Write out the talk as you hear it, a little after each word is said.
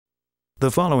The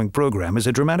following program is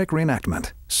a dramatic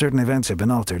reenactment. Certain events have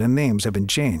been altered and names have been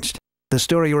changed. The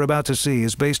story you're about to see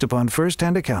is based upon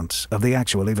first-hand accounts of the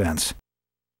actual events.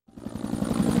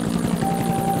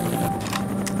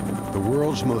 The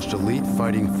world's most elite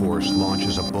fighting force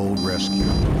launches a bold rescue.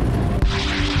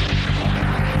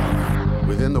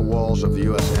 Within the walls of the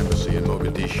U.S. Embassy in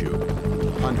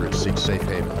Mogadishu, hundreds seek safe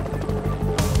haven.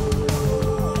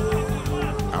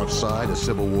 Outside, a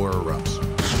civil war erupts.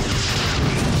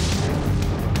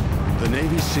 The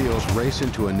Navy SEALs race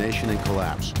into a nation in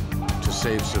collapse to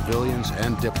save civilians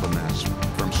and diplomats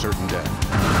from certain death.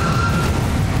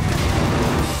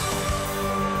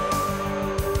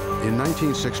 In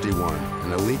 1961,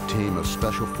 an elite team of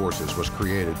special forces was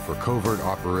created for covert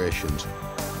operations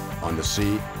on the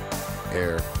sea,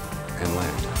 air, and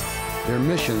land. Their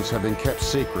missions have been kept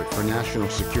secret for national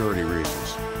security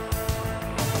reasons.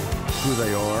 Who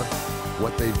they are,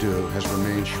 what they do, has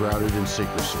remained shrouded in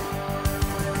secrecy.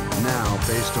 Now,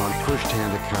 based on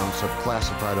first-hand accounts of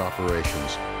classified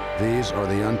operations, these are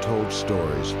the untold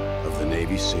stories of the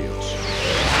Navy SEALs.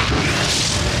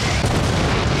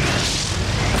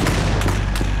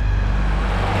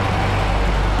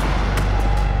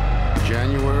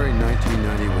 January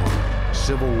 1991,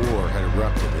 civil war had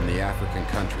erupted in the African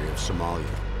country of Somalia.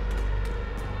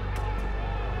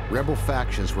 Rebel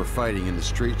factions were fighting in the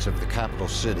streets of the capital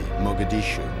city,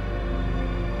 Mogadishu.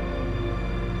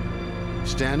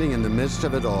 Standing in the midst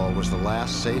of it all was the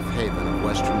last safe haven of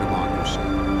Western democracy,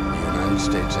 the United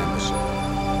States Embassy.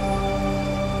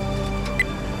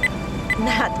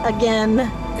 Not again.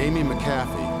 Amy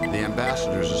McAfee, the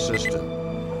ambassador's assistant,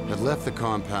 had left the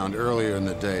compound earlier in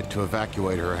the day to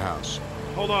evacuate her house.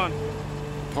 Hold on.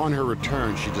 Upon her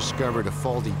return, she discovered a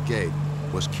faulty gate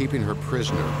was keeping her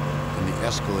prisoner in the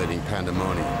escalating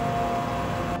pandemonium.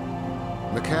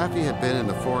 McAfee had been in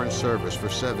the Foreign Service for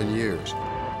 7 years,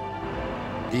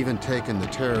 even taken the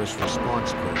terrorist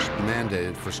response course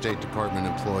mandated for State Department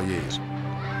employees.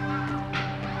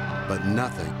 But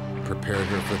nothing prepared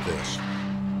her for this.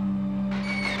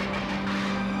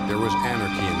 There was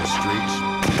anarchy in the streets.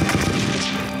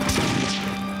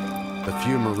 The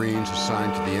few Marines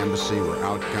assigned to the embassy were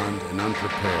outgunned and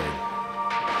unprepared.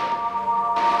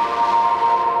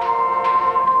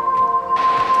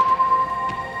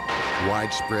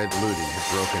 Widespread looting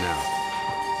had broken out.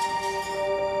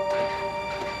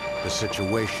 The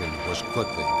situation was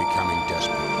quickly becoming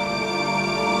desperate.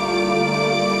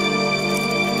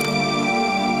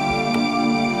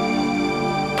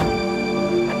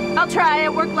 I'll try.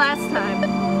 It worked last time.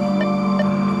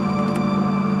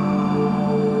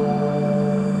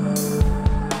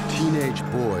 Teenage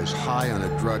boys high on a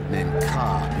drug named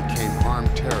Ka became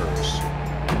armed terrorists,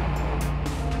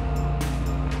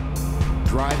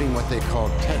 driving what they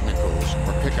called technicals,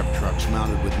 or pickup trucks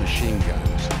mounted with machine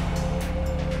guns.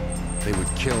 They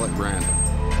would kill at random.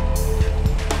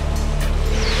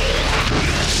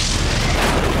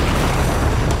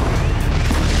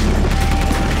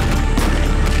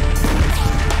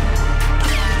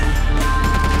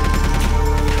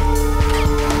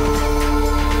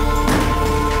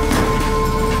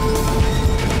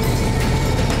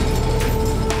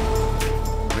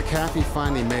 McAfee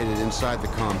finally made it inside the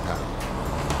compound.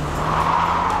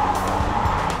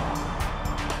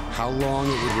 How long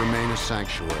it would remain a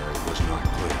sanctuary was not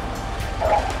clear.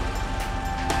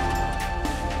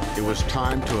 It was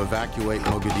time to evacuate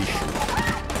Mogadishu.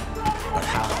 But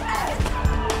how?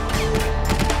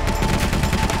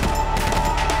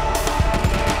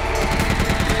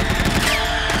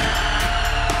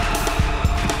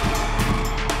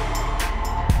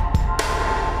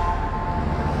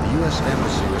 The U.S.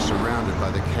 Embassy was surrounded by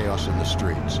the chaos in the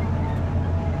streets.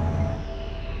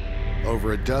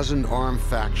 Over a dozen armed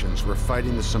factions were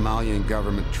fighting the Somalian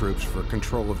government troops for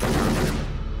control of the country.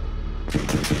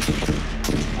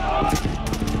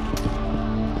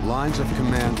 Lines of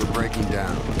command were breaking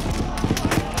down.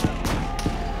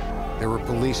 There were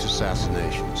police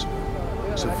assassinations.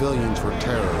 Civilians were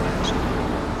terrorized.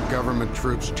 Government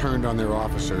troops turned on their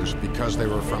officers because they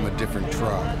were from a different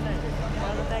tribe.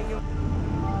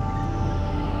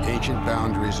 Ancient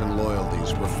boundaries and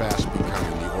loyalties were fast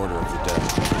becoming the order of the day.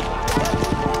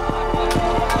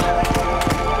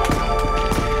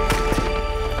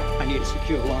 I need a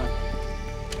secure line.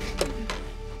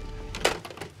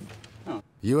 Oh.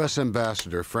 U.S.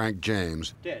 Ambassador Frank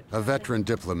James, a veteran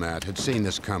diplomat, had seen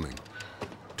this coming.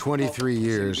 23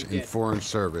 years in foreign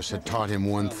service had taught him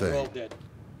one thing.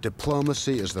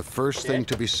 Diplomacy is the first thing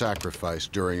to be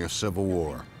sacrificed during a civil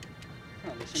war.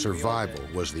 Survival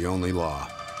was the only law.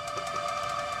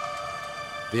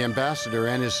 The ambassador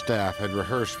and his staff had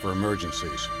rehearsed for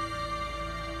emergencies.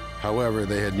 However,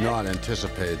 they had not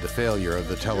anticipated the failure of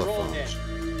the telephones.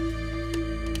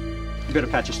 You better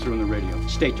patch us through on the radio.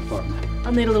 State Department.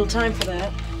 I'll need a little time for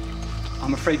that.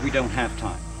 I'm afraid we don't have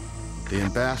time. The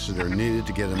ambassador needed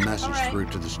to get a message through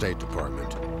to the State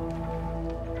Department.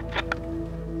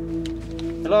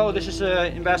 Hello, this is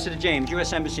Ambassador James,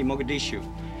 U.S. Embassy, Mogadishu.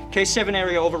 K7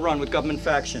 area overrun with government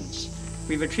factions.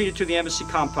 We've retreated to the embassy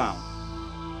compound.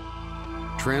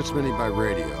 Transmitting by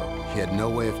radio, he had no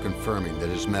way of confirming that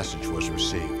his message was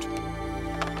received.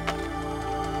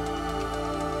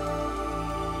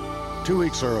 2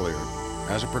 weeks earlier,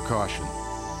 as a precaution,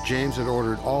 James had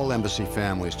ordered all embassy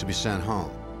families to be sent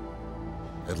home.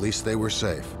 At least they were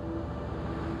safe.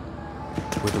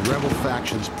 With the rebel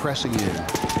factions pressing in,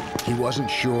 he wasn't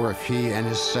sure if he and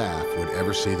his staff would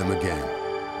ever see them again.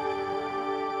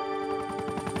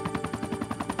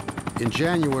 In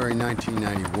January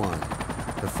 1991,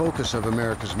 the focus of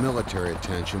America's military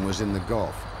attention was in the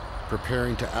Gulf,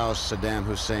 preparing to oust Saddam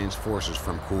Hussein's forces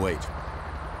from Kuwait.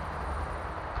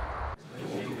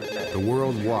 The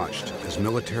world watched as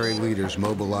military leaders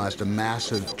mobilized a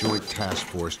massive joint task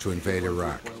force to invade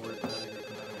Iraq.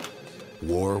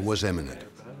 War was imminent.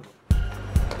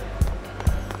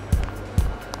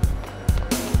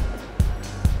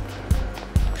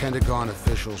 Pentagon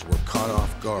officials were caught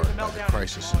off guard by the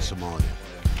crisis in Somalia.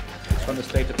 It's from the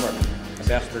State Department,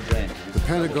 Ambassador James. The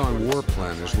Pentagon war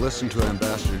planners listened to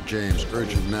Ambassador James'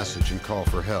 urgent message and call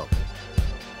for help.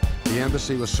 The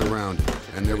embassy was surrounded,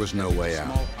 and there was no way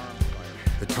out.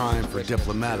 The time for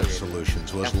diplomatic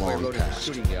solutions was long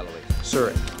past.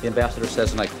 Sir, the ambassador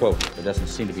says, and I quote, "There doesn't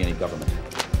seem to be any government."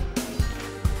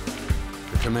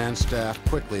 The command staff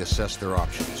quickly assessed their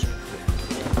options.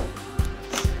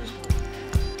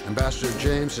 Ambassador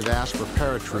James had asked for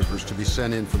paratroopers to be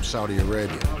sent in from Saudi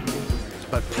Arabia.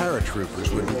 But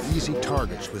paratroopers would be easy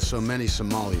targets with so many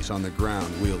Somalis on the ground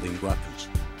wielding weapons.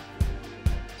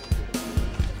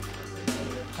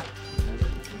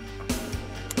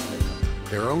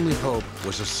 Their only hope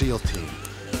was a SEAL team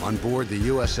on board the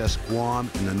USS Guam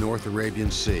in the North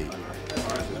Arabian Sea.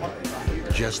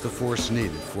 Just the force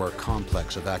needed for a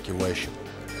complex evacuation.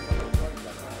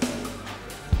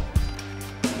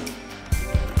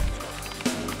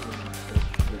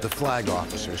 The flag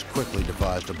officers quickly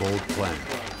devised a bold plan.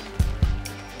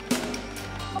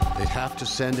 They'd have to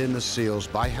send in the SEALs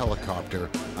by helicopter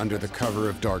under the cover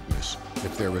of darkness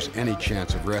if there was any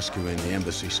chance of rescuing the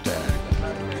embassy stag.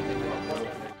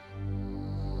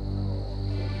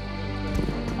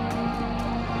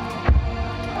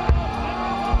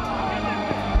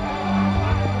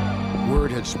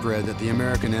 Word had spread that the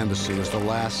American embassy was the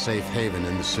last safe haven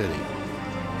in the city.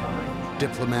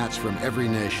 Diplomats from every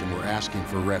nation were asking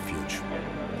for refuge.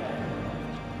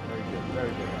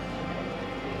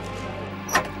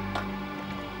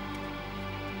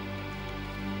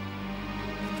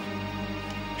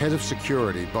 Head of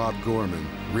security, Bob Gorman,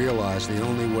 realized the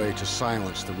only way to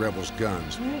silence the rebels'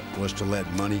 guns was to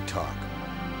let money talk.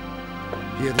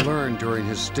 He had learned during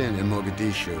his stint in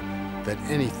Mogadishu that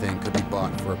anything could be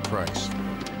bought for a price,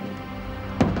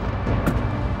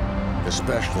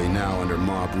 especially now under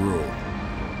mob rule.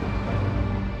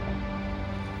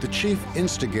 The chief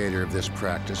instigator of this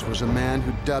practice was a man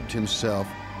who dubbed himself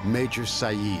Major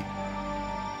Saeed.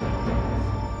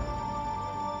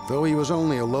 Though he was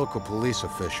only a local police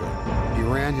official, he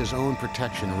ran his own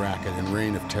protection racket and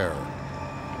reign of terror.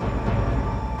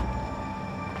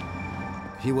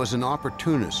 He was an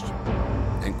opportunist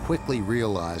and quickly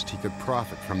realized he could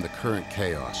profit from the current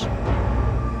chaos.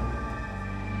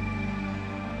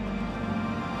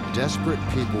 Desperate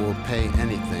people will pay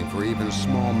anything for even a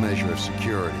small measure of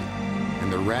security,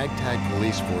 and the ragtag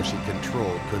police force he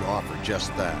controlled could offer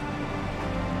just that.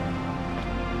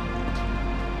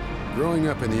 Growing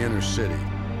up in the inner city,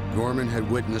 Gorman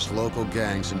had witnessed local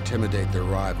gangs intimidate their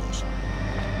rivals.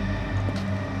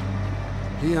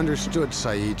 He understood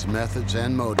Saeed's methods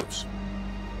and motives.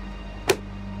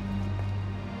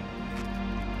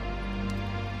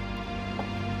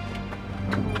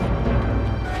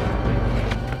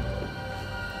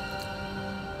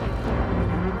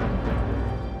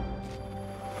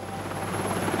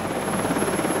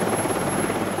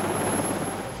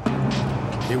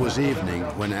 It was evening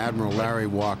when Admiral Larry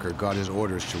Walker got his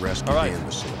orders to rescue the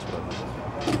embassy.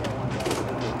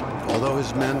 Although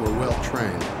his men were well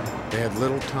trained, they had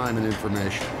little time and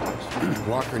information.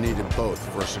 Walker needed both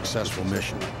for a successful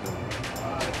mission.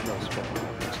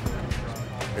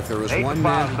 If there was one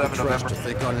man he could trust to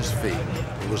think on his feet,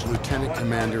 it was Lieutenant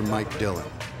Commander Mike Dillon.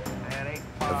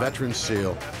 A veteran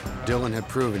SEAL, Dillon had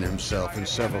proven himself in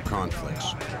several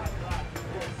conflicts.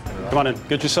 Come on in,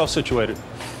 get yourself situated.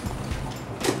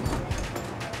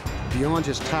 beyond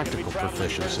his tactical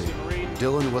proficiency,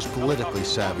 Dillon was politically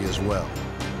savvy as well.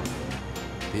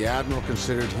 The Admiral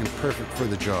considered him perfect for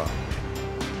the job.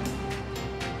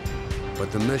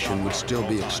 But the mission would still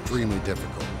be extremely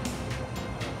difficult.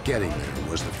 Getting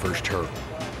there was the first hurdle.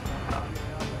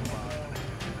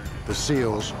 The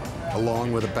SEALs,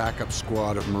 along with a backup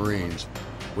squad of Marines,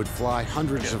 would fly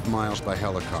hundreds of miles by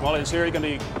helicopter. Somalians here, you're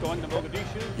going to be going to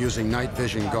Mogadishu? Using night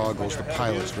vision goggles, the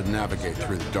pilots would navigate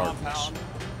through the darkness.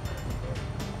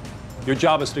 Your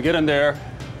job is to get in there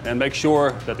and make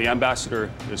sure that the ambassador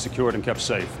is secured and kept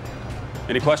safe.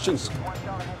 Any questions?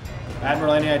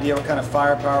 Admiral, any idea what kind of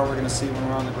firepower we're going to see when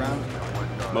we're on the ground?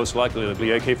 Most likely it'll be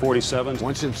AK-47s.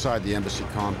 Once inside the embassy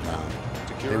compound,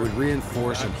 they would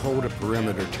reinforce and hold a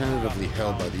perimeter tentatively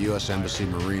held by the U.S. Embassy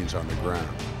Marines on the ground.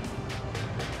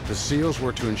 The SEALs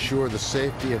were to ensure the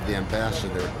safety of the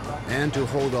ambassador and to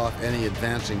hold off any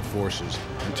advancing forces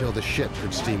until the ship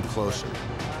could steam closer.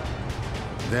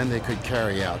 Then they could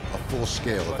carry out a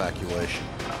full-scale evacuation.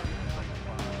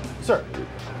 Sir,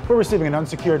 we're receiving an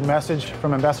unsecured message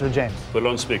from Ambassador James. Put it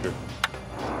on speaker.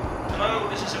 Hello,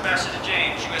 this is Ambassador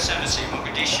James, U.S. Embassy,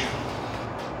 Mogadishu.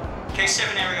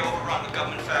 K7 area overrun with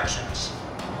government factions.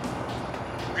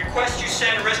 Request you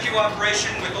send a rescue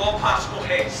operation with all possible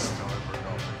haste.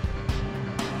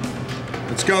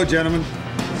 Let's go, gentlemen.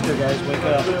 Let's go, guys. Wake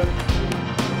up.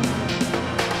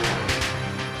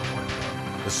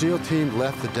 The SEAL team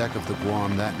left the deck of the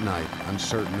Guam that night,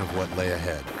 uncertain of what lay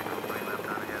ahead.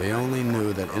 They only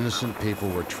knew that innocent people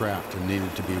were trapped and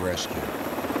needed to be rescued.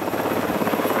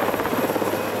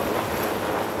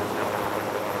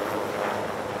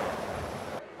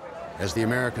 As the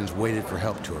Americans waited for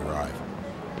help to arrive,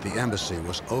 the embassy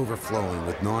was overflowing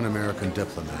with non-American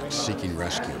diplomats seeking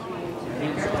rescue.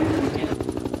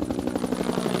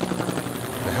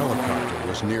 The helicopter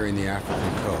was nearing the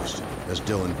African coast as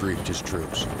Dillon briefed his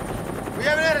troops. We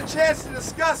haven't had a chance to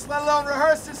discuss, let alone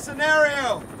rehearse this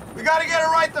scenario. We gotta get it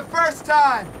right the first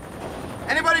time.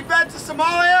 Anybody been to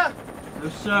Somalia? No,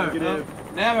 sir. No,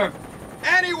 never.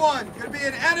 Anyone could be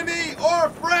an enemy or a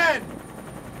friend.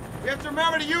 We have to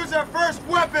remember to use our first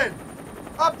weapon.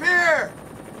 Up here.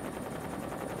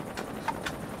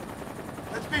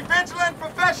 Let's be vigilant and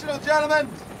professional, gentlemen.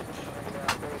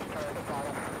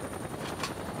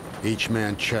 Each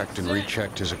man checked and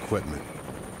rechecked his equipment.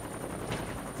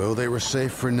 Though they were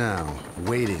safe for now,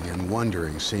 waiting and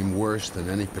wondering seemed worse than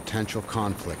any potential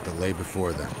conflict that lay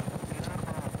before them.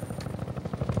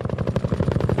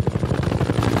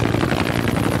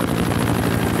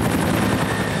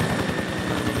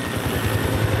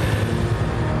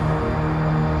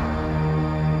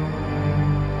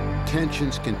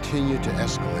 Tensions continued to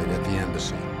escalate at the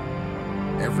embassy.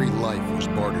 Every life was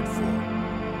bartered for,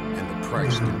 and the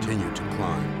price continued to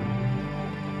climb.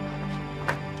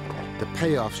 The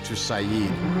payoffs to Said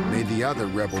made the other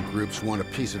rebel groups want a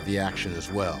piece of the action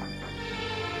as well.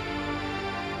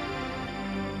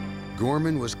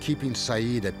 Gorman was keeping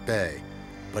Said at bay,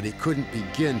 but he couldn't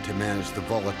begin to manage the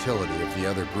volatility of the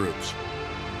other groups.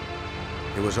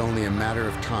 It was only a matter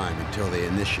of time until they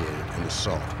initiated an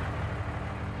assault.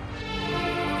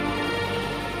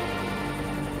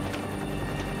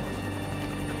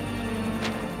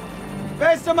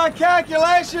 Based on my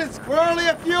calculations, we're only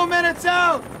a few minutes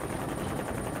out.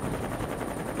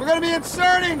 We're gonna be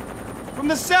inserting from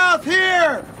the south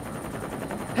here,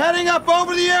 heading up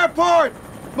over the airport.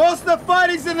 Most of the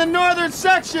fighting's in the northern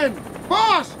section.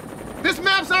 Boss, this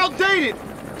map's outdated.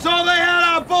 It's all they had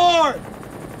on board.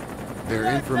 Their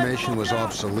information was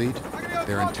obsolete,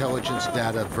 their intelligence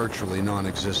data virtually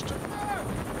non-existent.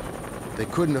 They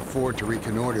couldn't afford to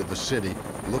reconnoiter the city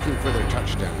looking for their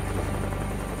touchdown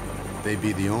point. They'd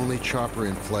be the only chopper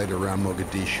in flight around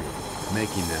Mogadishu,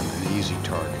 making them an easy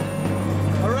target.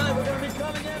 All right, we're gonna be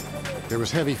coming in. There was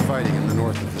heavy fighting in the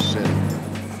north of the city.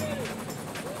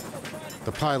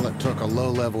 The pilot took a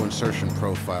low-level insertion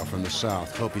profile from the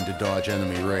south, hoping to dodge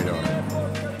enemy radar.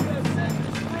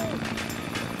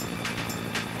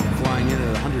 Flying in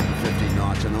at 150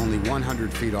 knots and only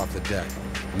 100 feet off the deck,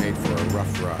 made for a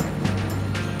rough ride.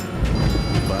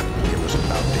 But it was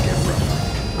about to get rougher.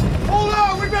 Hold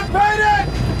on, we've been painted!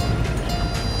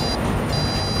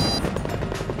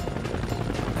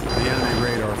 The enemy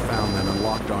radar found them and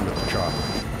locked onto the chopper.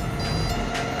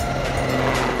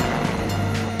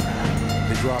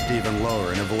 They dropped even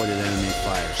lower and avoided enemy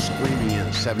fire, screaming in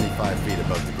at 75 feet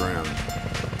above the ground.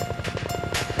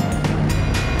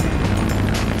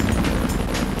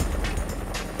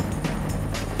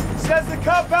 It says the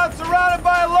compound's surrounded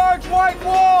by a large white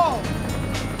wall.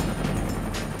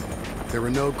 There were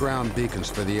no ground beacons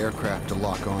for the aircraft to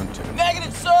lock onto.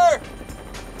 Negative, sir!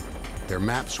 Their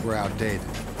maps were outdated.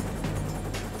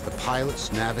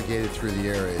 pilots navigated through the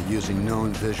area using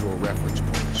known visual reference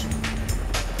points.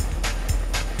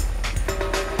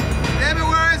 Damn it,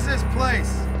 where is this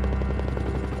place?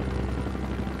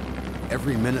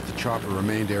 Every minute the chopper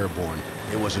remained airborne,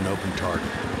 it was an open target.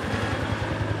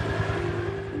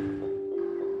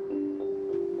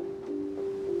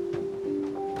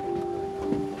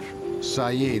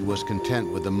 Saeed was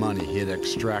content with the money he had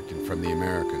extracted from the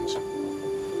Americans.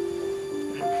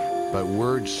 But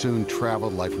word soon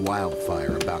traveled like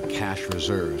wildfire about cash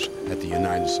reserves at the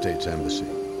United States Embassy.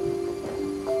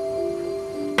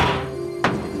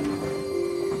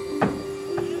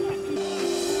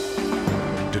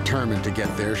 Determined to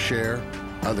get their share,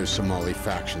 other Somali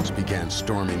factions began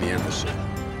storming the embassy.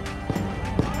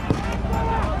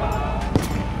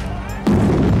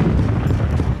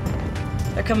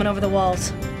 They're coming over the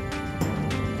walls.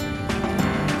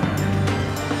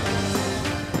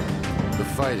 The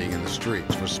fighting in the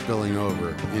streets was spilling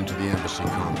over into the embassy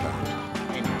compound.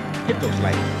 Hit those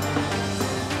lights.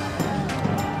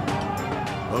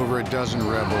 Over a dozen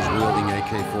rebels wielding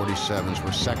AK-47s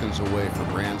were seconds away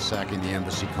from ransacking the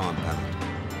embassy compound.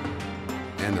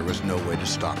 And there was no way to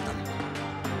stop them.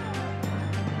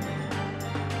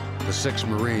 The 6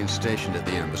 Marines stationed at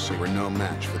the embassy were no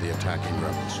match for the attacking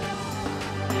rebels.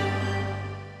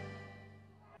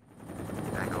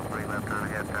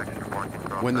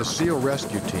 When the SEAL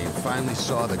rescue team finally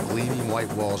saw the gleaming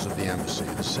white walls of the embassy,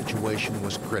 the situation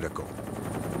was critical.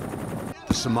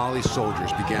 The Somali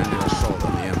soldiers began their assault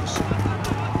on the embassy.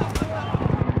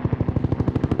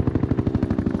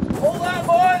 Hold on,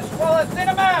 boys, while I thin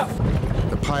them out.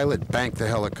 The pilot banked the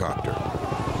helicopter.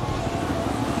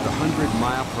 The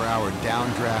 100-mile-per-hour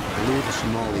downdraft blew the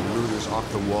Somali looters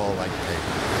off the wall like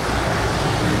paper.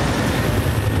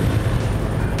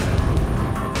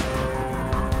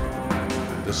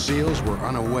 The SEALs were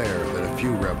unaware that a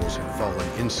few rebels had fallen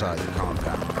inside the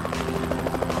compound.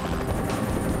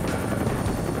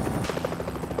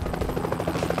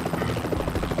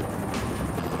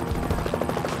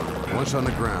 Once on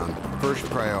the ground, first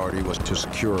priority was to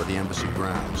secure the embassy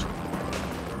grounds.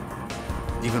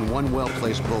 Even one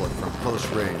well-placed bullet from close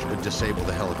range would disable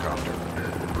the helicopter.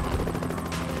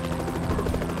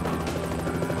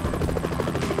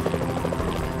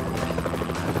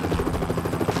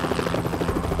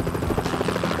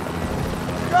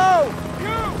 Go!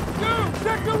 You!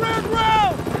 Take the rear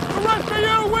ground! The rest of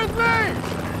you with me!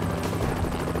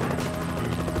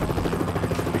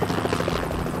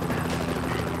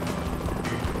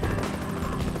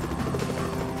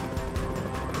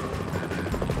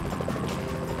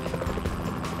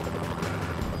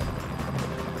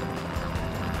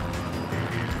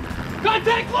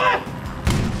 Contact left!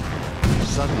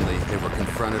 Suddenly, they were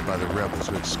confronted by the rebels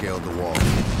who had scaled the wall.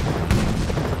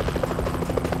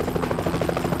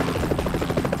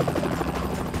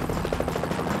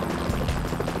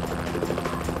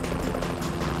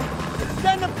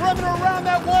 Extend the perimeter around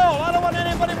that wall. I don't want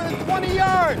anybody within 20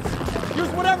 yards. Use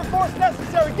whatever force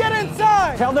necessary. Get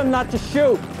inside! Tell them not to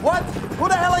shoot. What? Who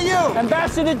the hell are you?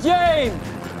 Ambassador James!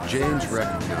 James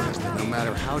recognized that no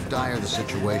matter how dire the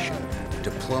situation,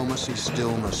 diplomacy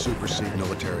still must supersede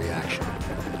military action.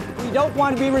 We don't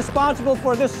want to be responsible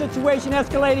for this situation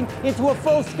escalating into a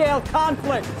full-scale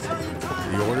conflict.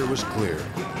 The order was clear.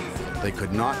 They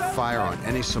could not fire on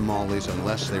any Somalis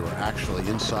unless they were actually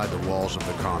inside the walls of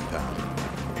the compound.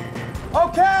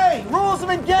 Okay, rules of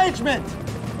engagement.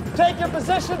 Take your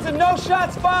positions and no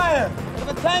shots fired. If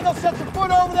a tango sets a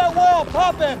foot over that wall,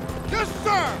 pop him. Yes,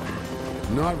 sir!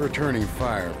 Not returning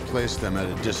fire placed them at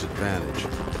a disadvantage.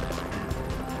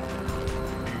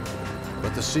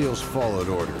 But the SEALs followed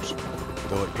orders,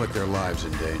 though it put their lives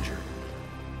in danger.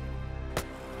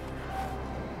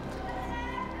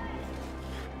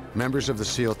 Members of the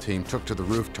SEAL team took to the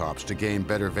rooftops to gain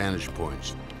better vantage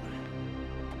points.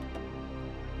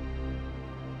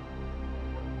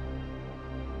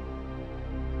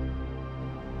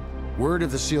 Word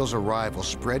of the SEALs' arrival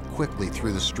spread quickly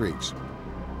through the streets.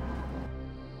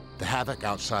 The havoc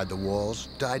outside the walls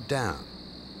died down.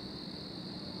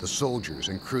 The soldiers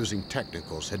and cruising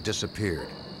technicals had disappeared,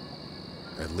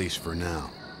 at least for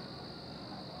now.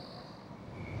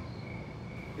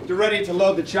 You're ready to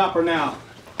load the chopper now.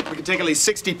 We can take at least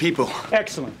 60 people.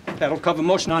 Excellent. That'll cover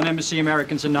most non-embassy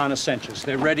Americans and non-essentials.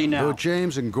 They're ready now. Though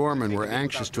James and Gorman were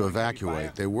anxious to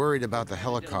evacuate, they worried about the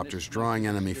helicopters drawing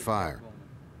enemy fire.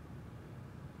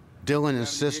 Dillon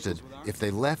insisted if they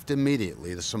left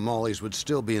immediately, the Somalis would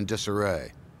still be in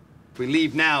disarray. If we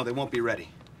leave now, they won't be ready.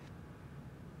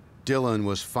 Dillon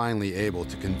was finally able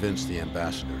to convince the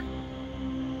ambassador.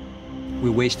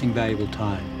 We're wasting valuable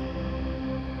time.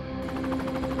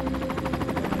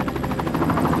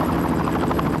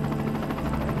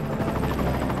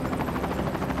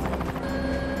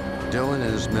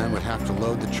 his men would have to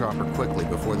load the chopper quickly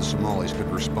before the Somalis could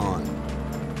respond.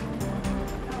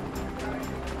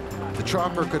 The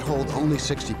chopper could hold only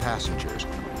 60 passengers,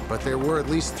 but there were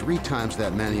at least 3 times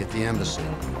that many at the embassy.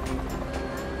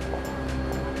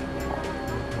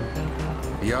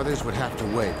 The others would have to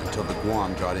wait until the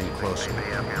Guam got in closer.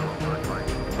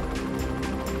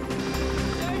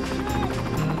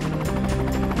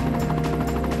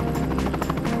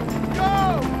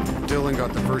 Dylan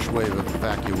got the first wave of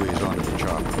evacuees onto the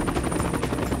chopper.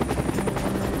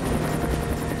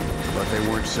 But they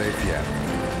weren't safe yet.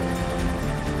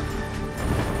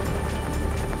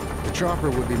 The chopper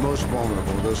would be most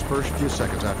vulnerable those first few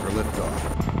seconds after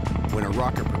liftoff, when a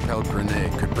rocket-propelled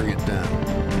grenade could bring it down.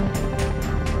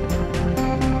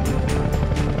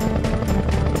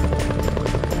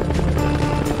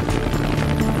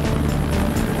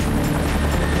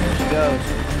 There she goes.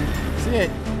 That's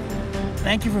it.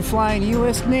 Thank you for flying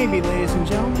U.S. Navy, ladies and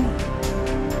gentlemen.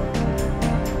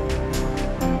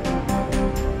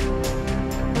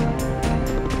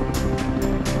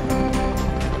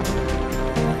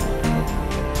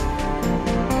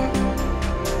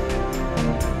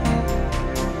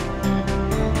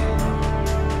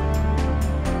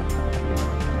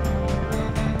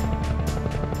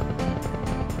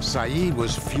 Saeed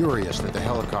was furious that the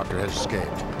helicopter had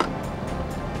escaped.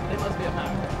 They must be a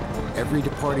map. Every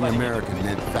departing American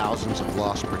meant thousands of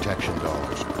lost protection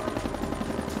dollars.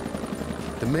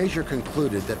 The Major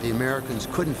concluded that the Americans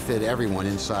couldn't fit everyone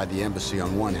inside the embassy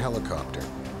on one helicopter.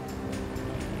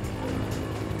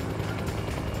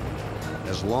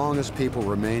 As long as people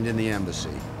remained in the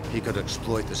embassy, he could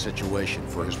exploit the situation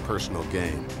for his personal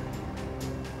gain.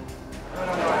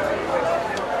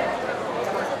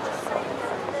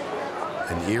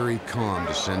 An eerie calm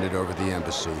descended over the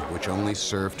embassy, which only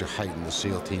served to heighten the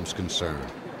SEAL team's concern.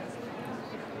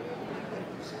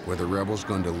 Were the rebels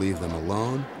going to leave them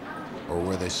alone, or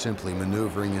were they simply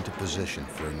maneuvering into position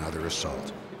for another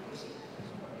assault?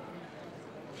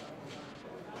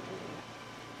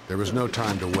 There was no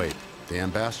time to wait. The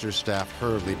ambassador's staff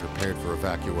hurriedly prepared for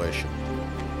evacuation.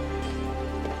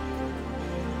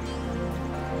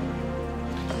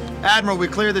 Admiral, we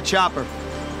cleared the chopper.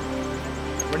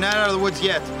 We're not out of the woods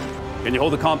yet. Can you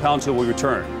hold the compound till we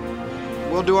return?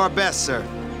 We'll do our best, sir.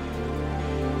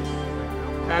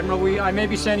 Admiral, I may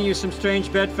be sending you some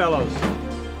strange bedfellows.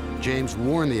 James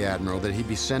warned the Admiral that he'd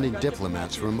be sending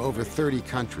diplomats from over 30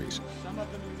 countries.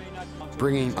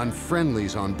 Bringing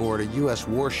unfriendlies on board a U.S.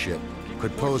 warship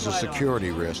could pose a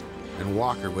security risk, and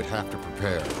Walker would have to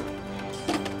prepare.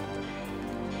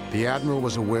 The Admiral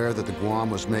was aware that the Guam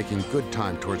was making good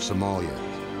time towards Somalia,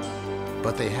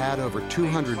 but they had over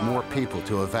 200 more people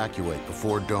to evacuate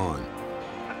before dawn.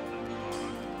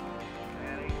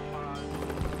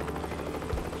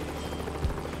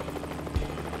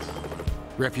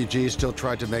 Refugees still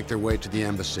tried to make their way to the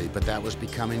embassy, but that was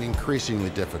becoming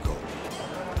increasingly difficult,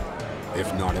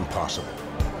 if not impossible.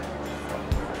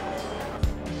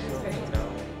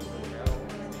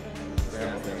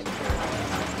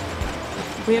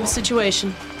 We have a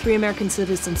situation. 3 American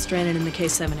citizens stranded in the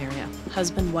K7 area.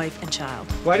 Husband, wife, and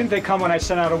child. Why didn't they come when I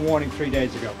sent out a warning 3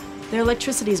 days ago? Their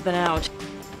electricity's been out.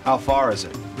 How far is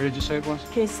it? Where did you say it was?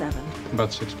 K7.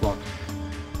 About 6 blocks.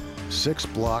 6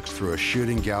 blocks through a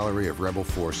shooting gallery of rebel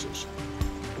forces.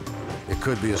 It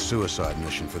could be a suicide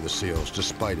mission for the SEALs,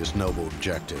 despite its noble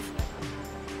objective.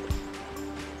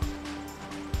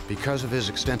 Because of his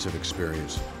extensive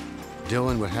experience,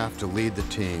 Dylan would have to lead the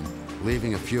team,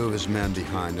 leaving a few of his men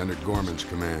behind under Gorman's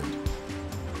command.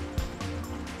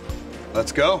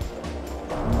 Let's go.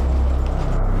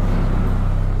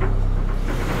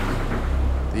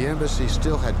 The embassy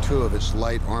still had 2 of its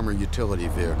light armor utility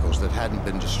vehicles that hadn't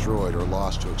been destroyed or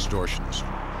lost to extortionists.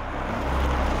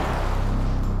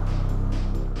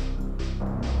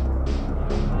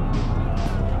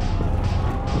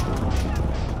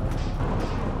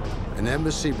 An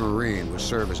embassy Marine would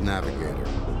serve as navigator.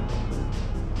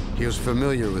 He was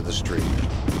familiar with the street,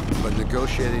 but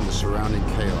negotiating the surrounding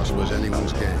chaos was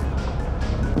anyone's game.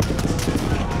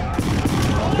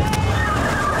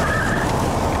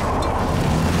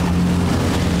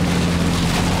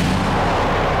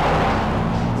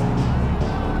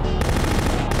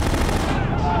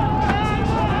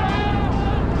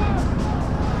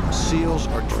 SEALs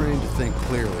are trained to think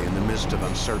clearly in the midst of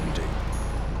uncertainty,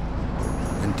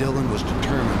 and Dylan was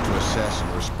determined to assess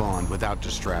and respond without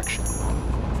distraction.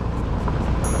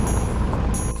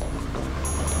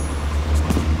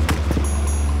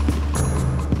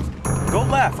 Go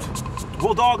left.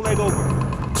 Pull dog leg over.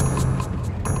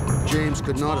 James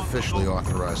could not officially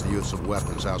authorize the use of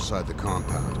weapons outside the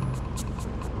compound.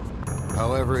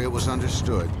 However, it was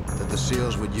understood that the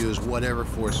SEALs would use whatever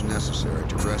force necessary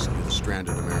to rescue the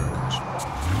stranded Americans.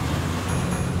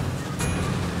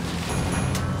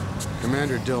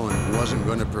 Commander Dillon wasn't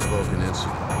going to provoke an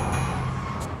incident.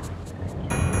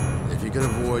 If he could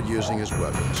avoid using his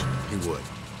weapons, he would.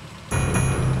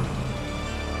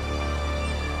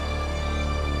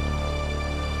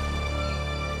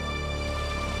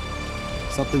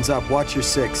 Something's up. Watch your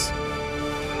 6.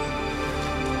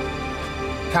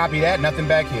 Copy that. Nothing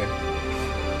back here.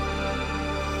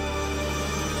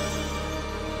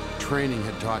 Training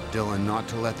had taught Dillon not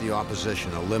to let the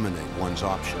opposition eliminate one's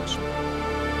options.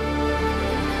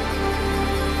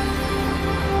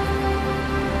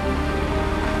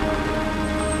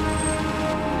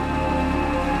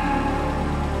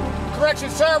 Correction,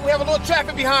 sir. We have a little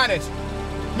traffic behind us.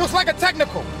 Looks like a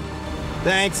technical.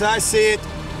 Thanks, I see it.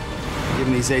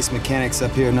 Giving these ace mechanics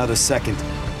up here another second.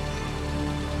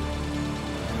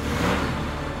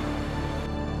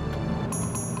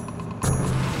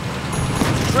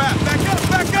 Trap! Back up!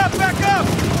 Back up! Back up!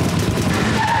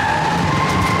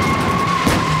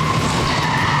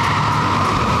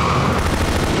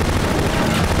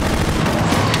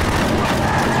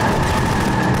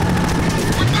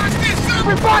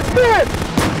 We boxed in!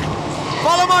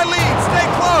 Follow my lead! Stay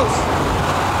close!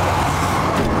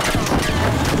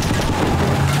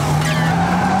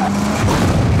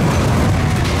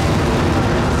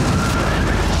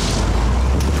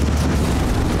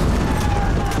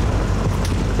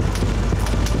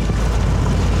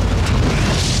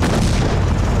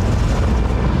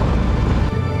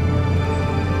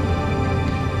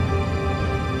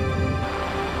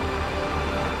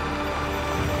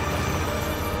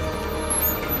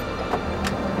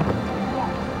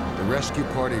 The rescue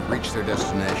party reached their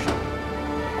destination,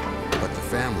 but the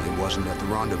family wasn't at the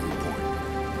rendezvous point.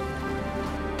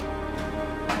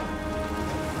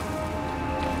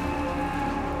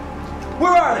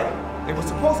 Where are they? They were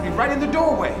supposed to be right in the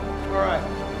doorway. All right.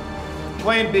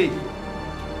 Plan B.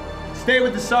 Stay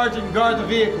with the sergeant and guard the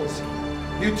vehicles.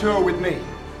 You two are with me.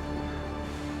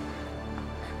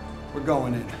 We're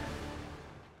going in.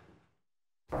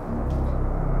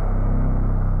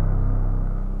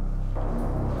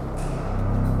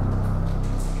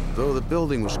 Though the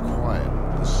building was quiet,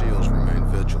 the SEALs remained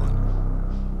vigilant.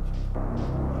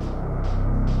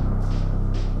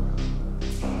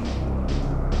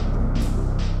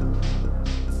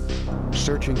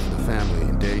 Searching for the family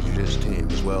endangered his team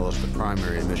as well as the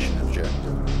primary mission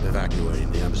objective, evacuating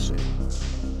the embassy.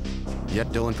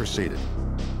 Yet Dillon proceeded.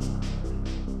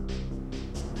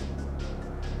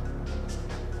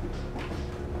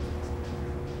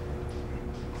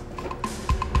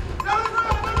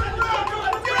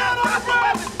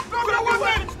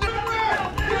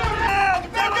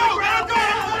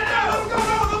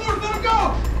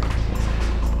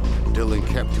 Dillon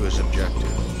kept to his objective.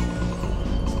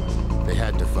 They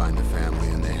had to find the family,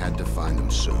 and they had to find them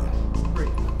soon.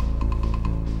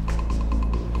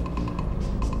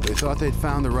 They thought they'd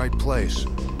found the right place,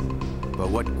 but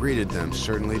what greeted them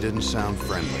certainly didn't sound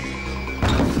friendly.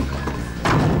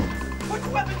 Put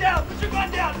your weapon down! Put your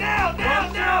gun down! Now!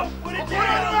 Now! Now! Put it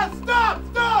down! Stop!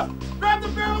 Stop! Grab the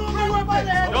barrel of my weapon! By the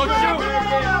head. Don't Grab shoot! the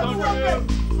barrel of the weapon!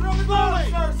 Put it on the slowly,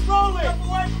 sir! Slowly! Step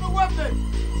away from the weapon!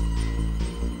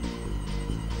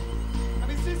 Let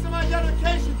me see some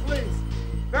identification, please.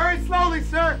 Very slowly,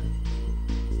 sir.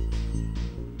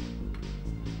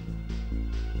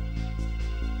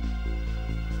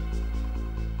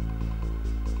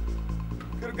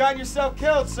 Could have gotten yourself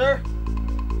killed, sir.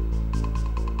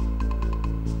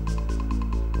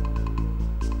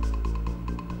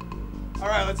 All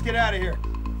right, let's get out of here.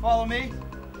 Follow me.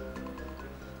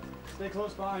 Stay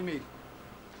close behind me.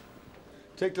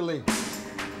 Take the lead.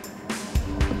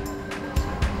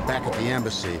 Back at the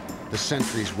embassy, the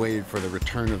sentries waited for the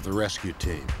return of the rescue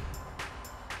team.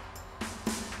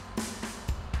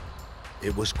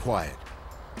 It was quiet.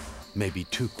 Maybe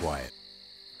too quiet.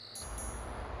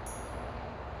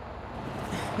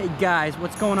 Hey guys,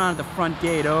 what's going on at the front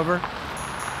gate? Over?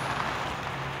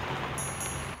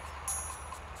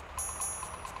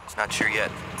 Not sure yet.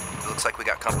 It looks like we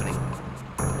got company.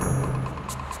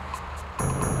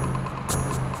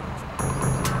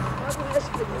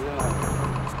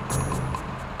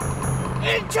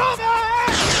 Incoming!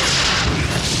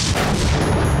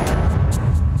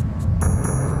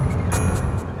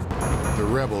 The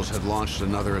rebels had launched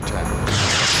another attack.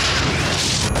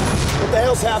 What the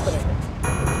hell's happening?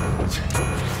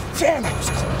 Damn, that was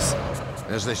close.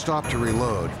 As they stopped to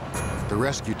reload, the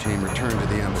rescue team returned to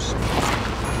the embassy.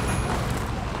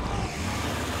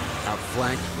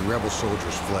 Outflanked, the rebel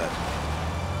soldiers fled.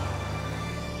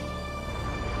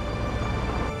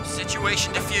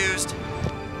 Situation diffused.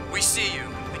 We see you.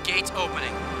 The gate's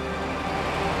opening.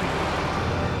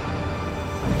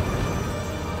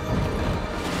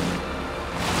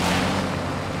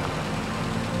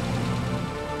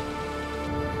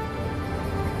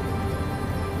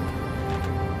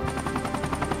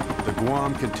 The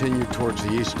Guam continued towards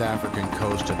the East African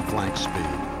coast at flank speed.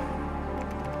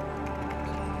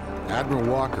 Admiral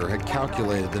Walker had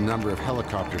calculated the number of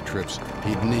helicopter trips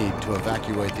he'd need to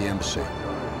evacuate the embassy.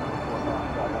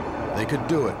 They could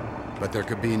do it, but there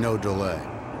could be no delay.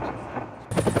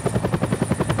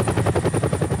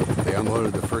 They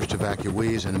unloaded the first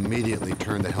evacuees and immediately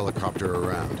turned the helicopter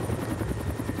around.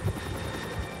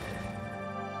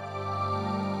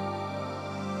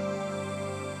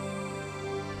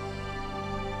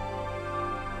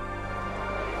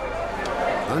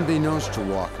 Unbeknownst to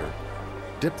Walker,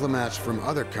 diplomats from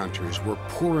other countries were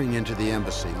pouring into the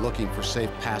embassy looking for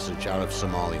safe passage out of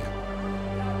Somalia.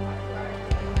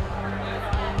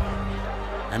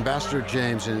 Ambassador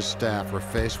James and his staff were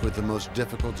faced with the most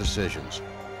difficult decisions.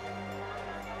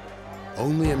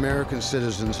 Only American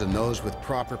citizens and those with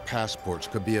proper passports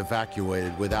could be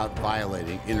evacuated without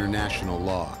violating international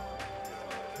law.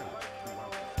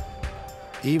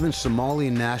 Even Somali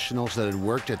nationals that had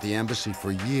worked at the embassy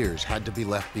for years had to be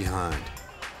left behind.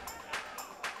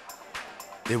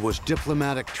 It was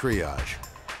diplomatic triage,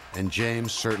 and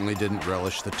James certainly didn't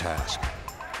relish the task.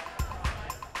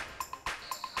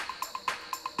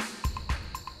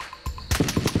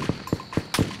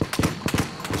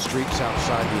 The streets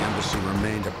outside the embassy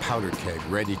remained a powder keg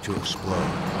ready to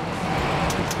explode.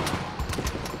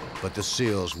 But the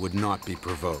SEALs would not be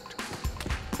provoked.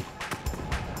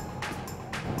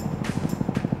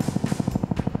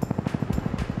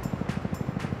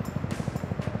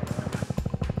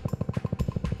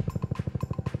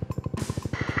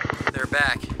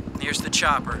 Back. Here's the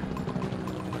chopper.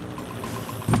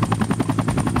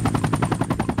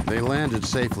 They landed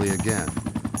safely again.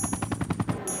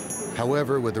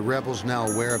 However, with the rebels now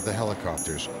aware of the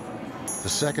helicopters, the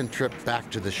second trip back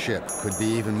to the ship could be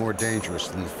even more dangerous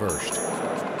than the first.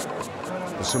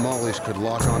 The Somalis could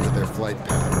lock onto their flight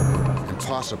path and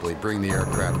possibly bring the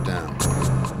aircraft down.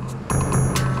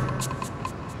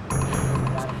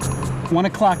 1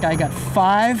 o'clock, I got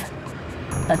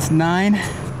 5. That's 9.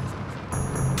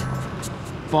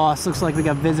 Boss, looks like we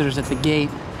got visitors at the gate.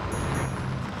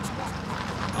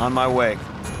 On my way.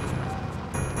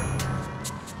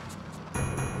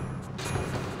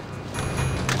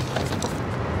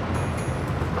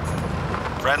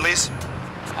 Friendlies?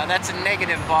 That's a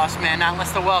negative, boss man. Not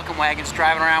unless the welcome wagon's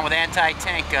driving around with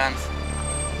anti-tank guns.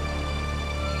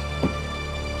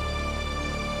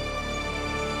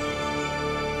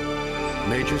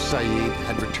 Major Saeed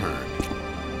had returned.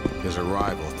 His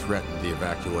arrival threatened the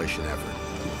evacuation effort.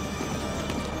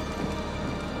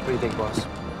 What do you think, boss?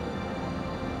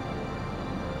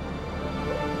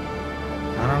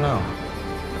 I don't know.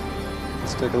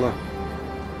 Let's take a look.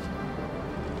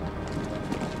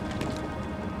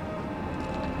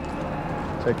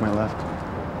 Take my left.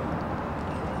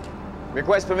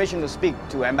 Request permission to speak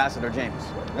to Ambassador James.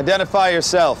 Identify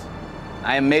yourself.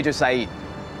 I am Major Saeed.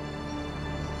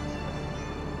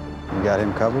 You got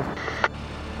him covered?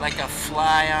 Like a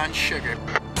fly on sugar.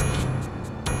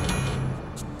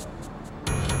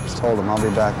 Just hold him, I'll be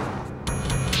back.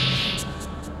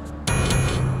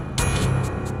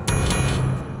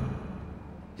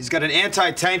 He's got an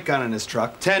anti-tank gun in his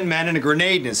truck, 10 men, and a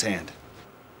grenade in his hand.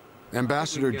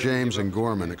 Ambassador James and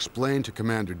Gorman explained to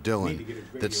Commander Dillon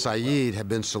that Saeed had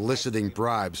been soliciting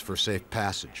bribes for safe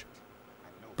passage.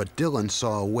 But Dillon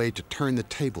saw a way to turn the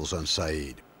tables on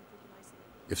Saeed.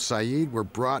 If Saeed were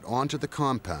brought onto the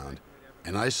compound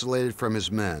and isolated from his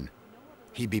men,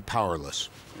 he'd be powerless.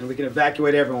 And we can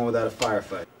evacuate everyone without a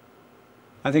firefight.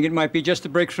 I think it might be just the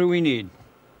breakthrough we need.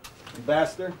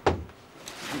 Ambassador,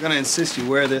 I'm gonna insist you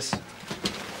wear this.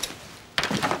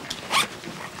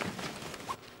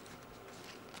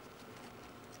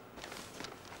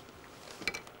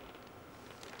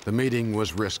 The meeting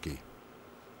was risky,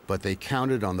 but they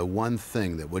counted on the one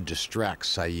thing that would distract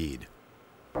Saeed: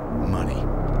 money.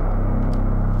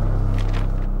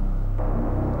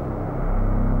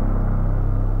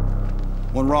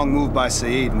 One wrong move by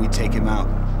Saeed and we take him out.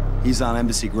 He's on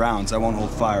embassy grounds. I won't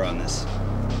hold fire on this.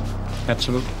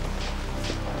 Absolutely.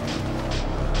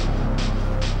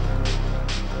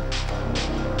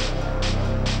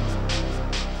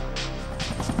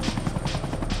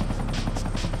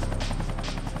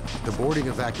 The boarding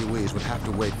evacuees would have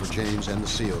to wait for James and the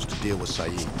SEALs to deal with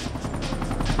Saeed.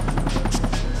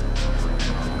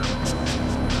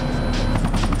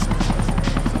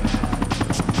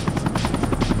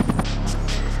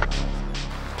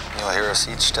 us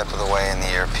each step of the way in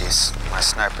the earpiece. My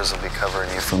snipers will be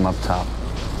covering you from up top.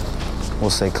 We'll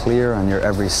say clear on your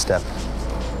every step.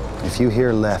 If you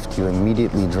hear left, you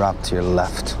immediately drop to your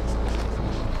left.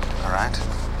 All right?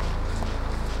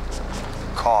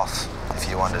 Cough if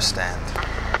you understand.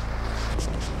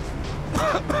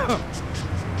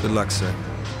 Good luck, sir.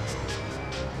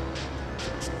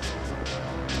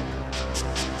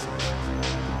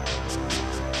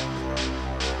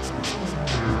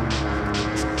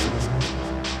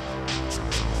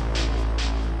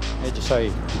 Major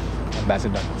Saeed,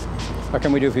 Ambassador. What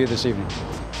can we do for you this evening?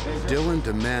 Dillon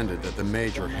demanded that the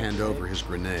Major hand over his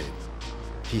grenade.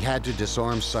 He had to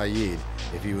disarm Saeed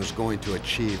if he was going to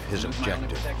achieve his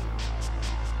objective.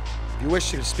 If you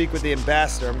wish to speak with the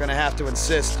ambassador, I'm gonna have to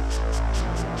insist.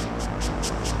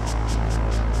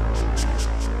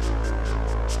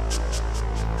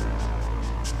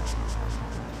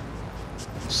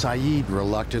 Saeed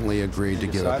reluctantly agreed to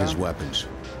give up his weapons.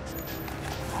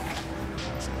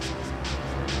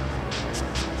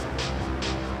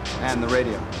 And the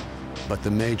radio. But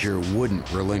the Major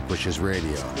wouldn't relinquish his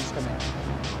radio. Please come in.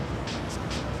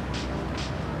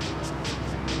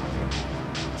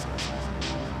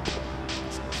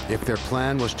 If their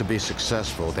plan was to be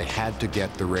successful, they had to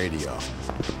get the radio.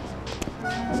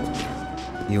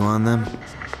 You on them?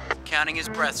 Counting his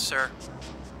breath, sir.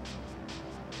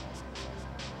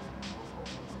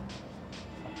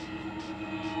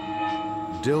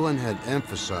 Dillon had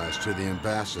emphasized to the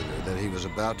ambassador that he was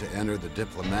about to enter the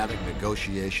diplomatic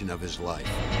negotiation of his life.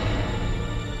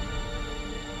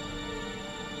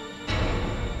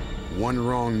 One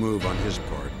wrong move on his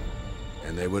part,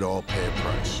 and they would all pay a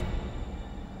price.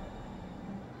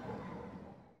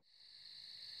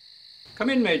 Come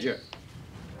in, Major.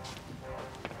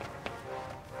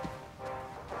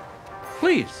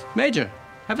 Please, Major,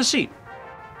 have a seat.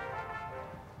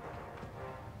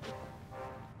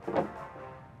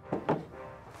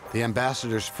 The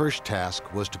ambassador's first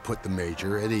task was to put the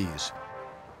Major at ease.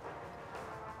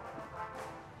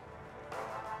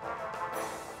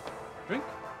 Drink?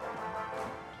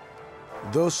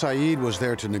 Though Saeed was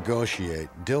there to negotiate,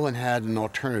 Dillon had an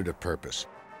alternative purpose: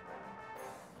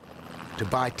 to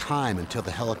buy time until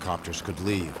the helicopters could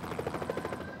leave.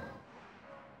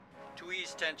 To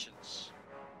ease tensions.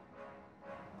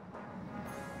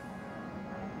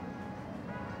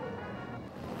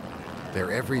 Their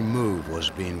every move was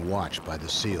being watched by the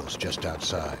SEALs just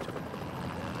outside.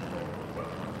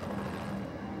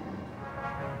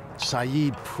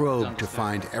 Saeed probed to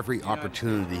find every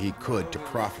opportunity he could to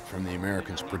profit from the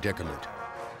Americans' predicament.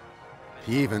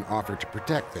 He even offered to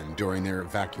protect them during their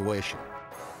evacuation.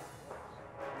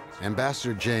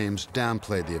 Ambassador James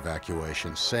downplayed the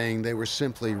evacuation, saying they were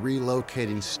simply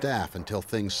relocating staff until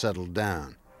things settled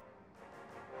down.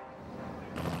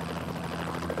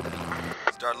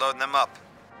 Start loading them up.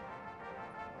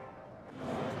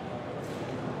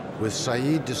 With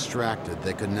Saeed distracted,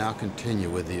 they could now continue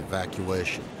with the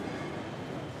evacuation.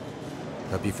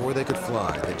 But before they could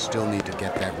fly, they'd still need to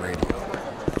get that radio.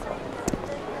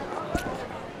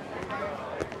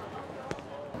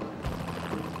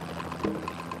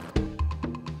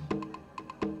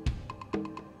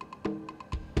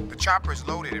 The chopper is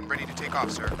loaded and ready to take off,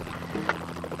 sir.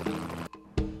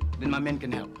 Then my men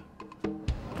can help.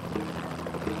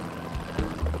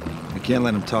 We can't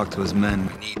let him talk to his men.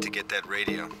 We need to get that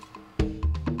radio.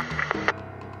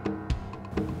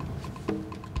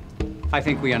 I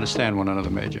think we understand one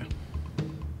another, Major.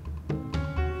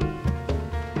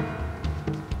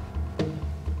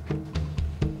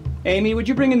 Amy, would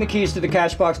you bring in the keys to the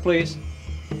cash box, please?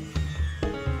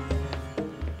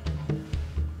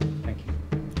 Thank you.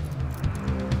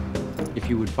 If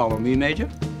you would follow me, Major.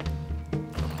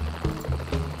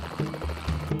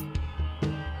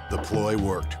 The ploy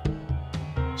worked.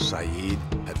 Saeed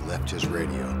had left his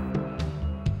radio.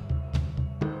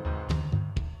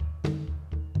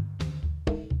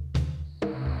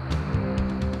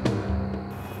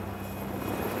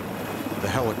 The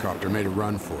helicopter made a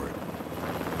run for it.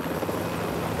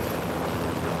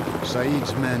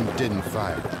 Saeed's men didn't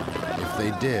fire. If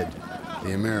they did,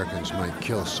 the Americans might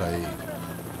kill Saeed.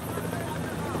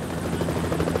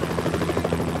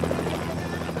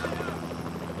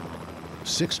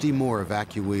 "60 more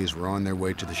evacuees were on their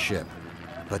way to the ship,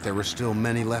 but there were still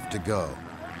many left to go.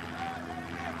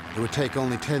 It would take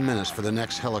only 10 minutes for the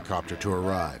next helicopter to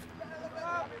arrive.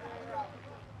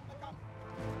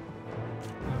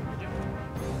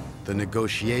 The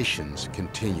negotiations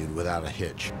continued without a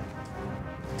hitch.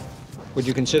 Would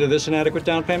you consider this an adequate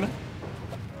down payment?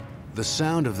 The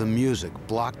sound of the music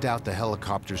blocked out the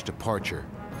helicopter's departure,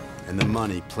 and the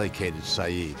money placated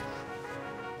Saeed.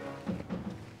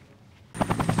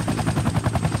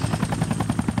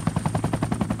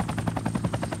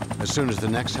 As soon as the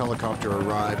next helicopter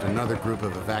arrived, another group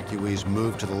of evacuees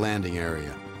moved to the landing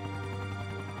area.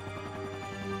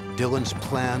 Dylan's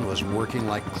plan was working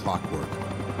like clockwork.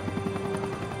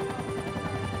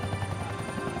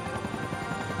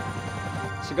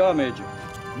 Cigar, Major.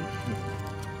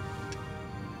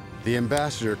 The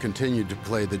ambassador continued to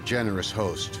play the generous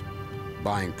host,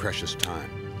 buying precious time.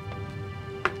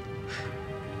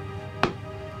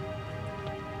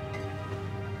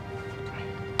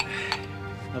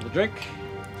 Another drink.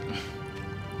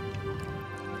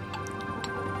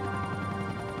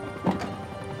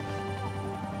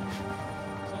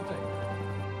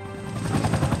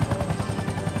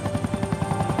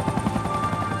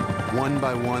 One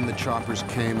by one, the choppers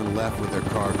came and left with their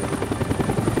cargo.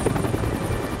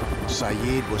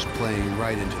 Saeed was playing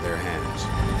right into their hands.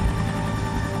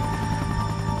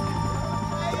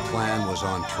 The plan was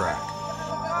on track.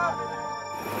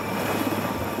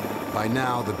 By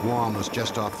now, the Guam was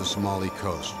just off the Somali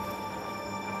coast.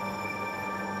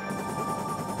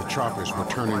 The choppers were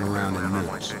turning around in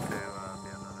minutes.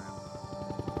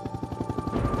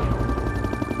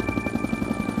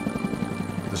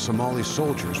 The Somali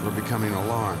soldiers were becoming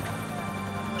alarmed.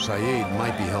 Saeed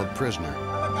might be held prisoner.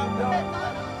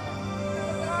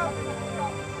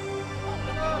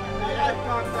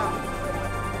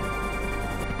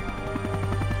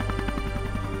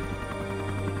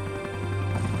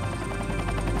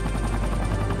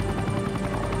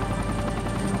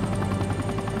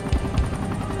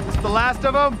 Is this the last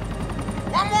of them?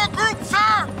 One more group, sir!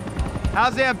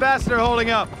 How's the ambassador holding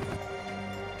up?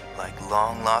 Like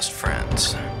long-lost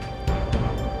friends.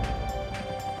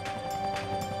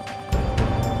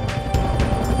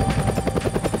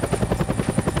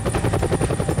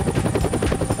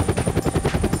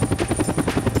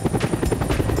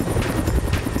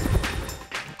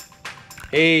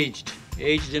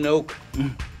 Aged in oak.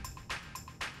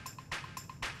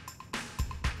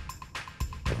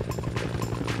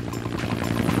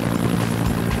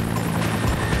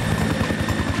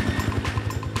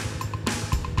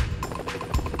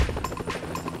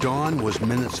 Dawn was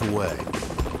minutes away.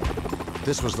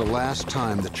 This was the last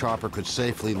time the chopper could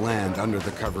safely land under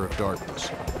the cover of darkness.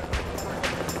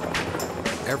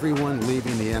 Everyone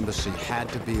leaving the embassy had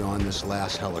to be on this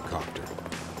last helicopter,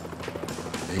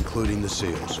 including the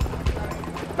SEALs.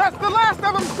 That's the last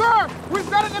of them, sir! We've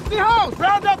got an empty house!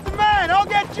 Round up the men! I'll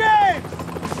get James!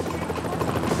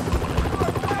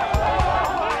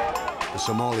 The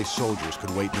Somali soldiers could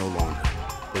wait no longer.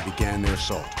 They began their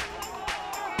assault.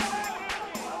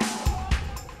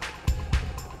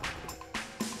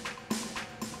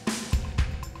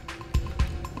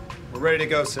 We're ready to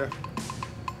go, sir.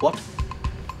 What?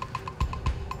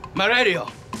 My radio.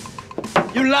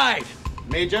 You lied.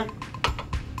 Major?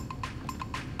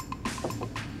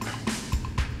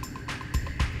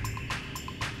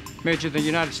 Major, the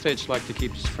United States like to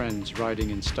keep its friends riding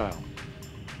in style.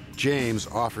 James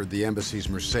offered the embassy's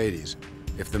Mercedes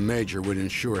if the Major would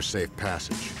ensure safe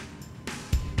passage.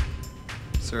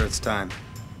 Sir, it's time.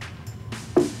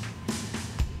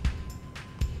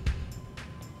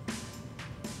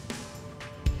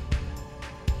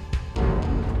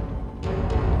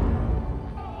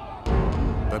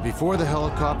 But before the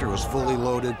helicopter was fully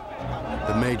loaded,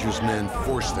 the Major's men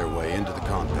forced their way into the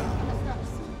compound.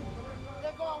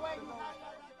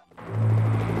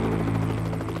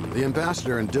 The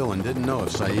ambassador and Dylan didn't know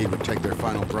if Saeed would take their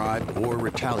final bribe or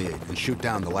retaliate and shoot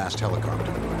down the last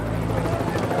helicopter.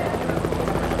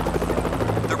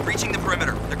 They're breaching the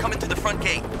perimeter. They're coming through the front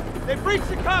gate. They breached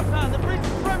the compound! They breached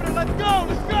the perimeter! Let's go!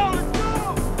 Let's go! Let's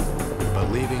go!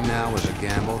 But leaving now was a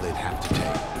gamble they'd have to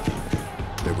take.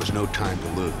 There was no time to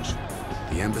lose.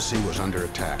 The embassy was under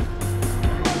attack.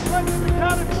 Let's be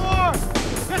accounted for!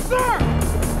 Yes, sir!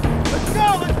 Let's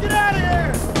go! Let's get out of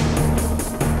here!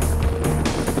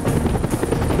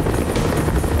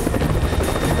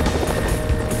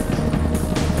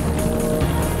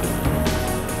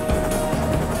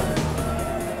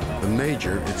 The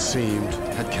Major, it seemed,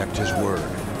 had kept his word.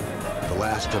 The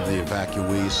last of the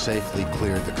evacuees safely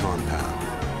cleared the compound.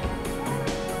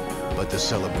 But the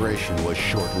celebration was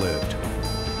short-lived.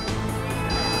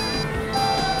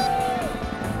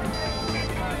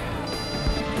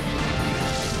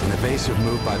 An evasive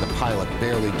move by the pilot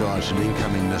barely dodged an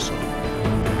incoming missile.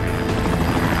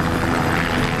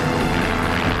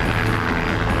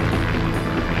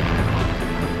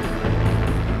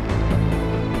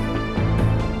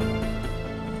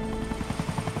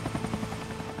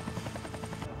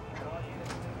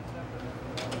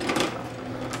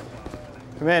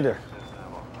 Commander,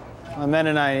 my men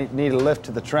and I need a lift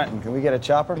to the Trenton. Can we get a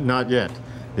chopper? Not yet.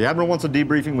 The Admiral wants a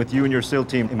debriefing with you and your SEAL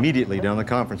team immediately down in the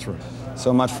conference room.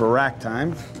 So much for rack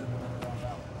time.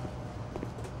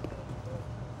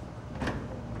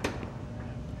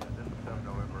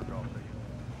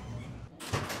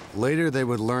 Later, they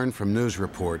would learn from news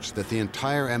reports that the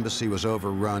entire embassy was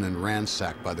overrun and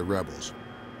ransacked by the rebels.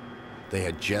 They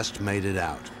had just made it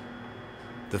out.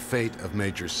 The fate of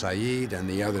Major Saeed and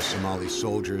the other Somali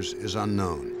soldiers is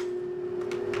unknown.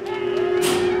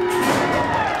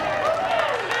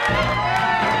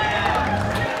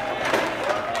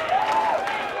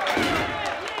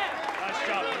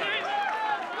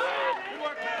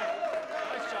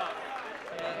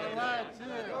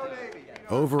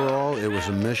 Overall, it was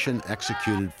a mission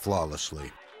executed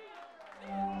flawlessly.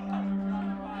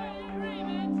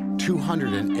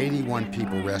 281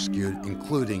 people rescued,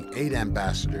 including 8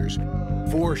 ambassadors,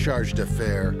 4 charge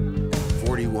d'affaires, and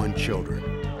 41 children.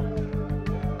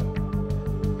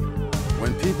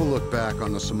 When people look back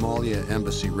on the Somalia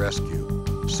embassy rescue,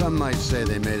 some might say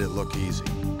they made it look easy.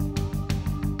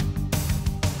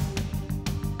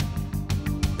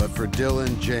 But for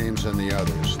Dylan, James, and the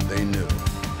others, they knew.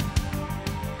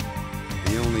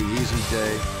 The only easy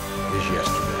day is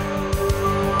yesterday.